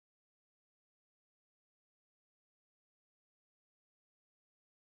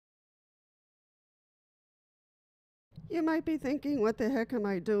You might be thinking, what the heck am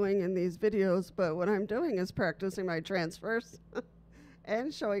I doing in these videos? But what I'm doing is practicing my transfers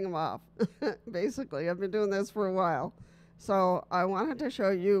and showing them off. Basically, I've been doing this for a while. So I wanted to show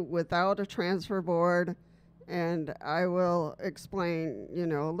you without a transfer board, and I will explain,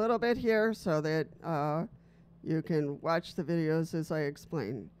 a little bit here so that you can watch the videos as I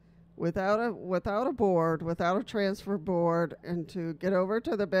explain. Without a board, without a transfer board, and to get over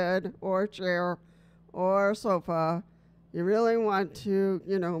to the bed or chair or sofa, you really want to,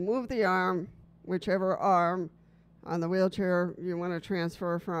 move the arm, whichever arm on the wheelchair you want to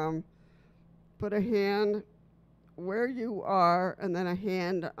transfer from. Put a hand where you are and then a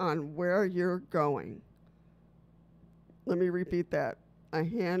hand on where you're going. Let me repeat that. A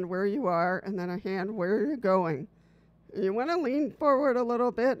hand where you are and then a hand where you're going. You want to lean forward a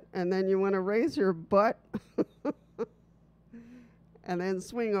little bit, and then you want to raise your butt and then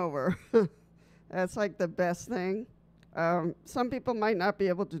swing over. That's like the best thing. Some people might not be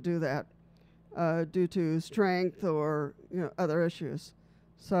able to do that due to strength or other issues.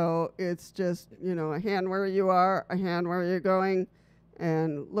 So it's just a hand where you are, a hand where you're going,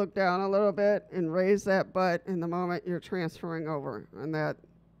 and look down a little bit and raise that butt in the moment you're transferring over, and that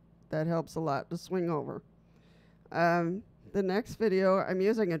helps a lot to swing over. The next video, I'm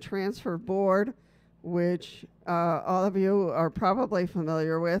using a transfer board, which all of you are probably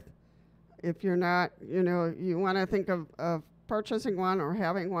familiar with. If you're not, you want to think of purchasing one or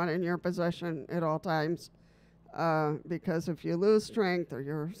having one in your possession at all times, because if you lose strength or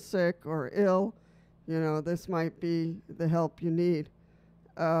you're sick or ill, this might be the help you need.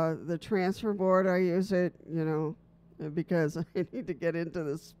 The transfer board, I use it, because I need to get into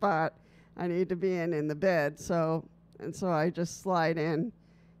the spot I need to be in the bed. So I just slide in,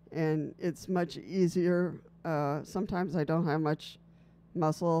 and it's much easier. Sometimes I don't have much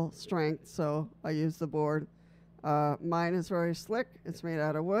muscle strength, so I use the board. Mine is very slick. It's made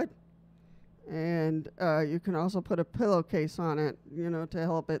out of wood, and you can also put a pillowcase on it, to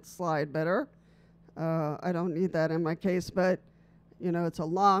help it slide better. I don't need that in my case, but it's a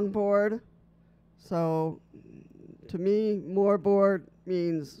long board, so to me, more board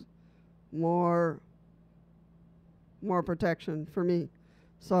means more protection for me.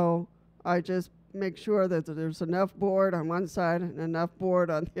 So I just make sure that there's enough board on one side and enough board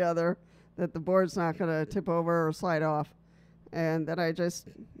on the other, that the board's not going to tip over or slide off. And then I just,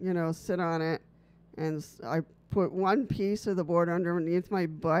 sit on it, and I put one piece of the board underneath my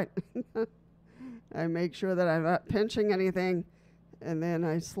butt. I make sure that I'm not pinching anything, and then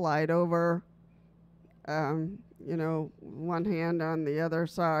I slide over, one hand on the other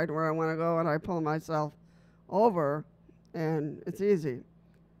side where I want to go, and I pull myself over, and it's easy.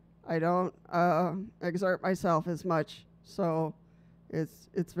 I don't exert myself as much, so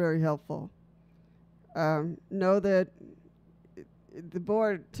it's very helpful. Know that the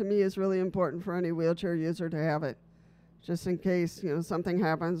board, to me, is really important for any wheelchair user to have it, just in case something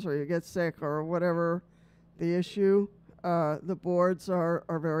happens or you get sick or whatever the issue. The boards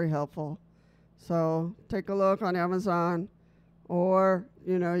are very helpful. So take a look on Amazon, or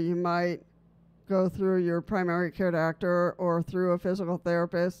you might go through your primary care doctor or through a physical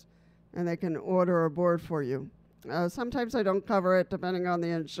therapist, and they can order a board for you. Sometimes I don't cover it depending on the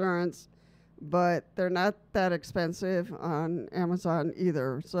insurance, but they're not that expensive on Amazon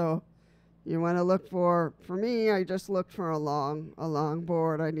either. So you want to look for me, I just looked for a long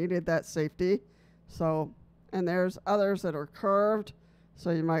board. I needed that safety. So, and there's others that are curved, so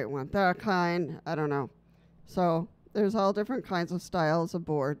you might want that kind. I don't know. So there's all different kinds of styles of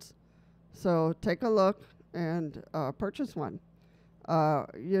boards. So take a look and purchase one.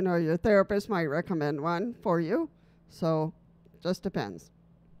 Your therapist might recommend one for you, so just depends.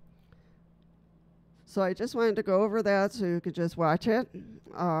 So I just wanted to go over that so you could just watch it.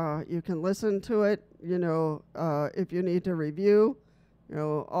 You can listen to it, if you need to review,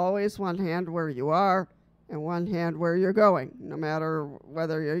 always one hand where you are and one hand where you're going, no matter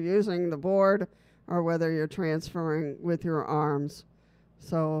whether you're using the board or whether you're transferring with your arms.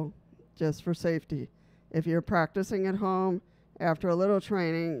 So just for safety. If you're practicing at home, after a little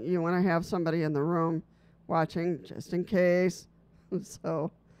training, you want to have somebody in the room watching just in case.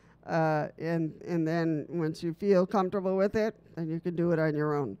 So, and then once you feel comfortable with it, then you can do it on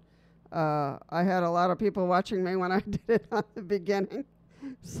your own. I had a lot of people watching me when I did it on the beginning.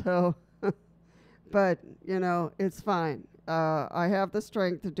 So, but, it's fine. I have the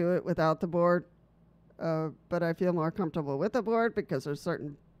strength to do it without the board, but I feel more comfortable with the board because there's a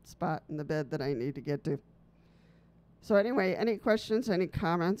certain spot in the bed that I need to get to. So anyway, any questions, any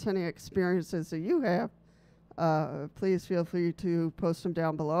comments, any experiences that you have, please feel free to post them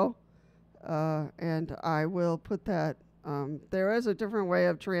down below. and I will put that. There is a different way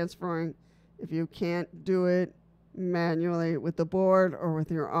of transferring. If you can't do it manually with the board or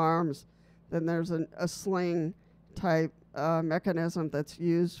with your arms, then there's a sling type mechanism that's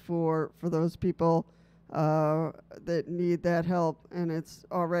used for those people that need that help, and it's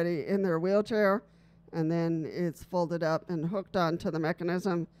already in their wheelchair, and then it's folded up and hooked onto the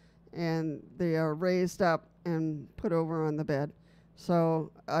mechanism, and they are raised up and put over on the bed.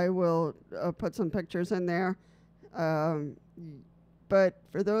 So I will put some pictures in there. But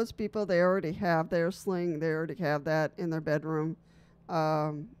for those people, they already have their sling. They already have that in their bedroom.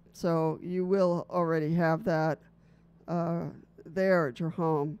 So you will already have that there at your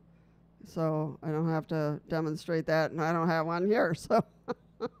home. So I don't have to demonstrate that, and I don't have one here. So,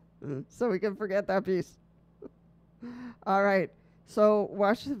 so we can forget that piece. All right. So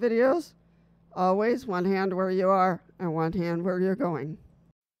watch the videos. Always one hand where you are and one hand where you're going.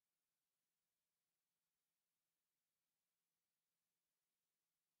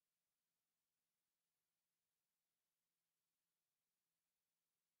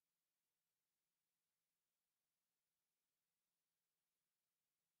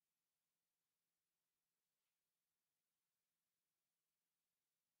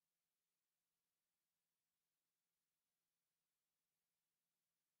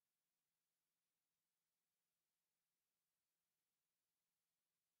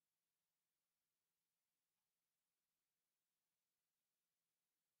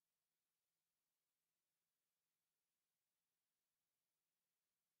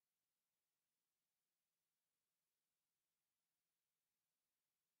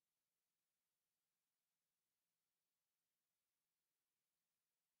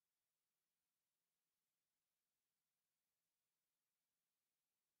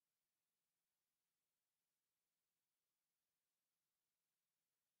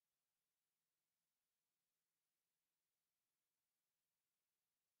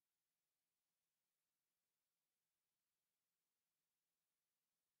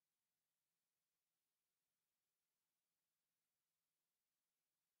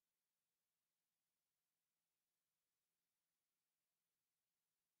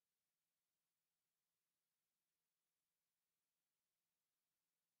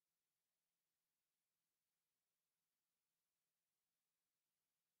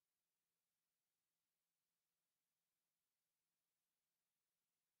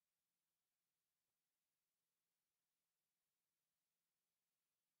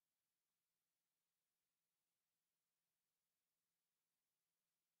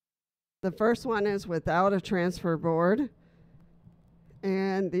 The first one is without a transfer board,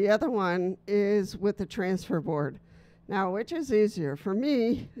 and the other one is with the transfer board. Now, which is easier? For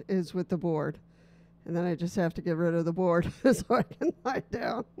me, is with the board. And then I just have to get rid of the board so I can lie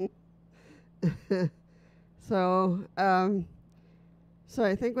down. So, so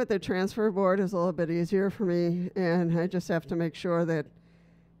I think with the transfer board is a little bit easier for me, and I just have to make sure that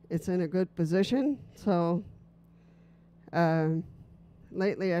it's in a good position. So,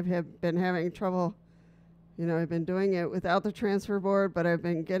 lately I've been having trouble. You know, I've been doing it without the transfer board, but I've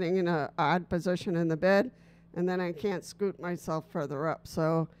been getting in an odd position in the bed, and then I can't scoot myself further up.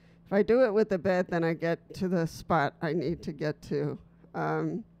 So if I do it with the bed, then I get to the spot I need to get to.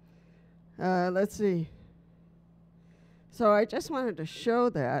 Let's see. So I just wanted to show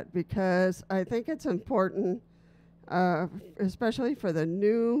that because I think it's important, especially for the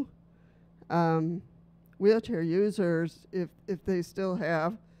new wheelchair users, if they still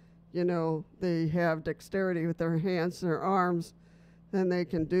have, you know, they have dexterity with their hands, their arms, then they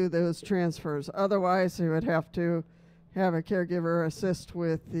can do those transfers. Otherwise, they would have to have a caregiver assist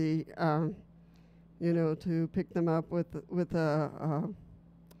with the, you know, to pick them up with a,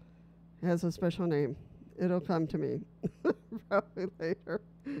 has a special name. It'll come to me probably later.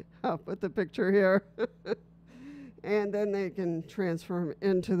 I'll put the picture here. And then they can transfer them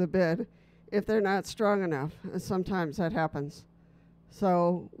into the bed if they're not strong enough. Sometimes that happens.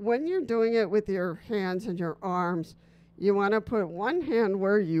 So when you're doing it with your hands and your arms, you want to put one hand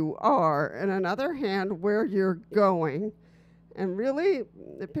where you are and another hand where you're going, and really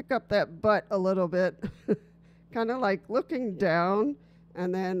pick up that butt a little bit, kind of like looking down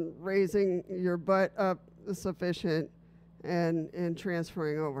and then raising your butt up sufficient and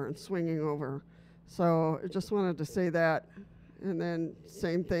transferring over and swinging over. So I just wanted to say that. And then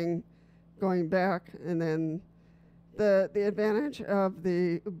same thing going back, and then the advantage of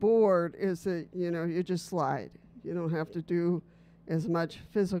the board is that, you know, you just slide. You don't have to do as much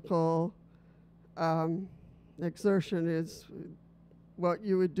physical exertion as what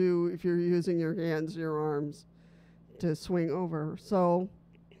you would do if you're using your hands, your arms to swing over. So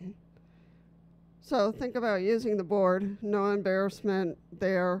So think about using the board, no embarrassment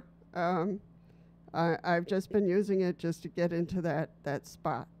there. I've just been using it just to get into that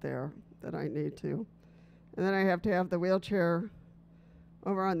spot there that I need to. And then I have to have the wheelchair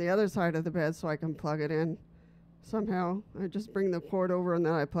over on the other side of the bed so I can plug it in somehow. I just bring the cord over and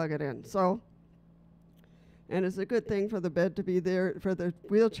then I plug it in. So, and it's a good thing for the bed to be there, for the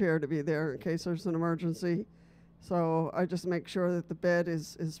wheelchair to be there in case there's an emergency. So I just make sure that the bed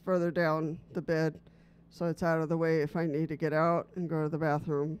is further down the bed so it's out of the way if I need to get out and go to the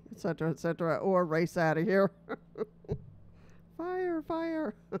bathroom, et cetera, or race out of here. Fire,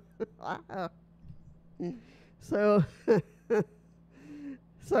 fire. So,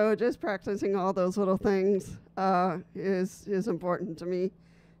 so just practicing all those little things is important to me.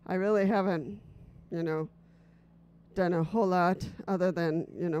 I really haven't, done a whole lot other than,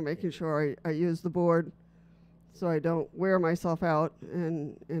 making sure I use the board so I don't wear myself out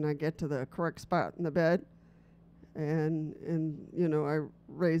and I get to the correct spot in the bed. And I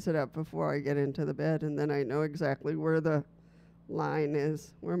raise it up before I get into the bed, and then I know exactly where the line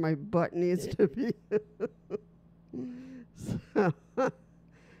is, where my butt needs to be.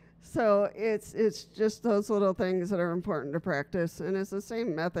 So it's just those little things that are important to practice, and it's the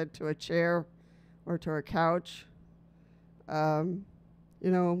same method to a chair or to a couch.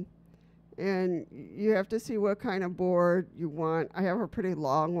 And you have to see what kind of board you want. I have a pretty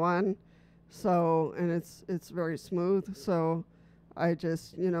long one, so, and it's very smooth, so I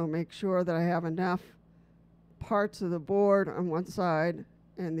just, make sure that I have enough parts of the board on one side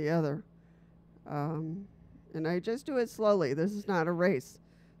and the other. And I just do it slowly. This is not a race.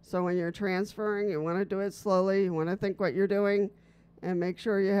 So when you're transferring, you want to do it slowly. You want to think what you're doing and make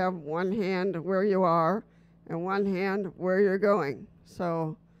sure you have one hand where you are and one hand where you're going.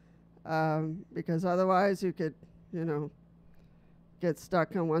 So, because otherwise you could, get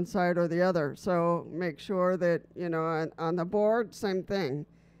stuck on one side or the other. So make sure that, on the board, same thing.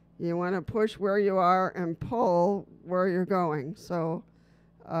 You want to push where you are and pull where you're going. So,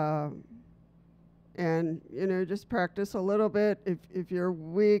 and, just practice a little bit. If you're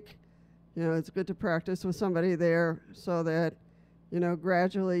weak, it's good to practice with somebody there so that,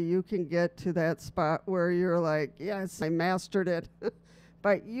 gradually you can get to that spot where you're like, yes, I mastered it.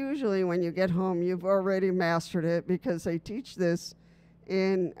 But usually when you get home, you've already mastered it because they teach this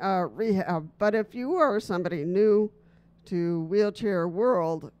in rehab. But if you are somebody new to Wheelchair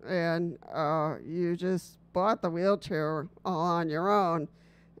World and you just bought the wheelchair all on your own,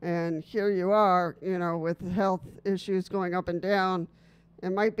 and here you are, with health issues going up and down, it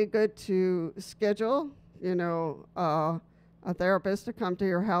might be good to schedule, a therapist to come to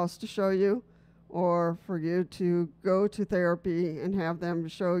your house to show you, or for you to go to therapy and have them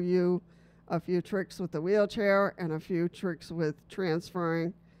show you a few tricks with the wheelchair and a few tricks with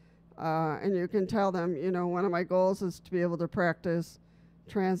transferring. And you can tell them, one of my goals is to be able to practice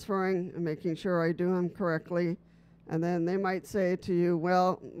transferring and making sure I do them correctly. And then they might say to you,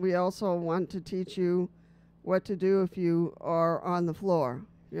 well, we also want to teach you what to do if you are on the floor.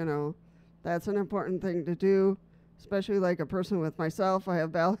 That's an important thing to do, especially like a person with myself. I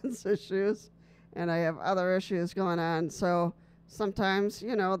have balance issues and I have other issues going on. So sometimes,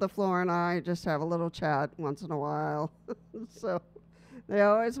 the floor and I just have a little chat once in a while. So they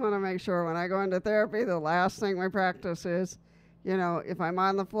always want to make sure when I go into therapy, the last thing we practice is, if I'm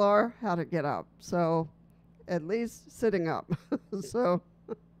on the floor, how to get up. So at least sitting up. So,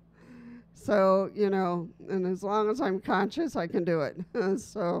 and as long as I'm conscious, I can do it.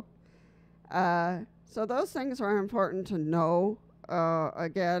 So those things are important to know.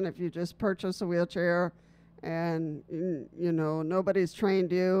 Again, if you just purchase a wheelchair and, nobody's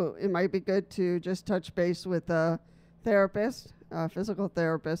trained you, it might be good to just touch base with a therapist, a physical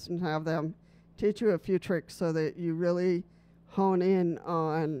therapist, and have them teach you a few tricks so that you really hone in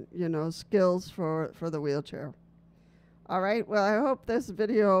on, skills for the wheelchair. All right, well, I hope this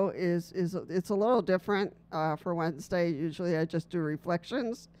video it's a little different for Wednesday. Usually I just do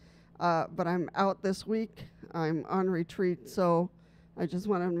reflections, but I'm out this week. I'm on retreat, so I just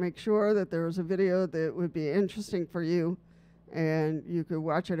wanted to make sure that there was a video that would be interesting for you, and you could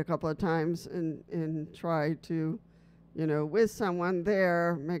watch it a couple of times and try to, with someone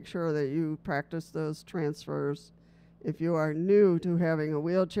there, make sure that you practice those transfers if you are new to having a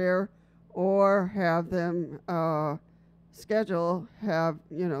wheelchair, or have them schedule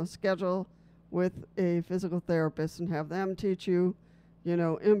with a physical therapist and have them teach you,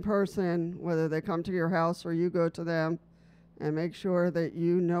 in person, whether they come to your house or you go to them, and make sure that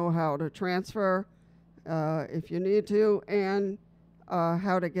you know how to transfer if you need to, and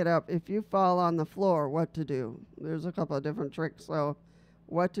how to get up. If you fall on the floor, what to do. There's a couple of different tricks, so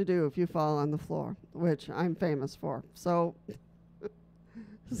what to do if you fall on the floor, which I'm famous for. So,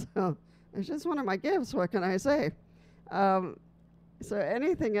 so it's just one of my gifts. What can I say? So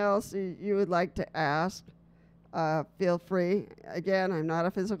anything else you would like to ask, feel free. Again, I'm not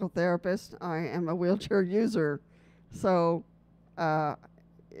a physical therapist. I am a wheelchair user. So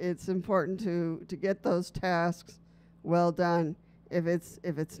it's important to get those tasks well done. If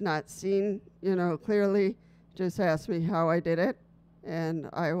it's not seen, clearly, just ask me how I did it, and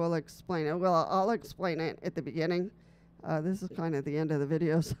I will explain it. Well, I'll explain it at the beginning. This is kind of the end of the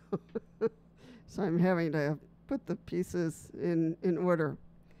video, so, so I'm having to put the pieces in order.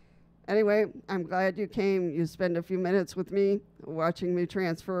 Anyway, I'm glad you came. You spent a few minutes with me watching me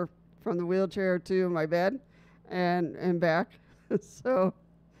transfer from the wheelchair to my bed and back. So,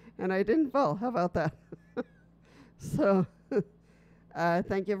 and I didn't fall. How about that? So,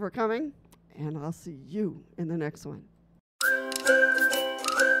 thank you for coming, and I'll see you in the next one.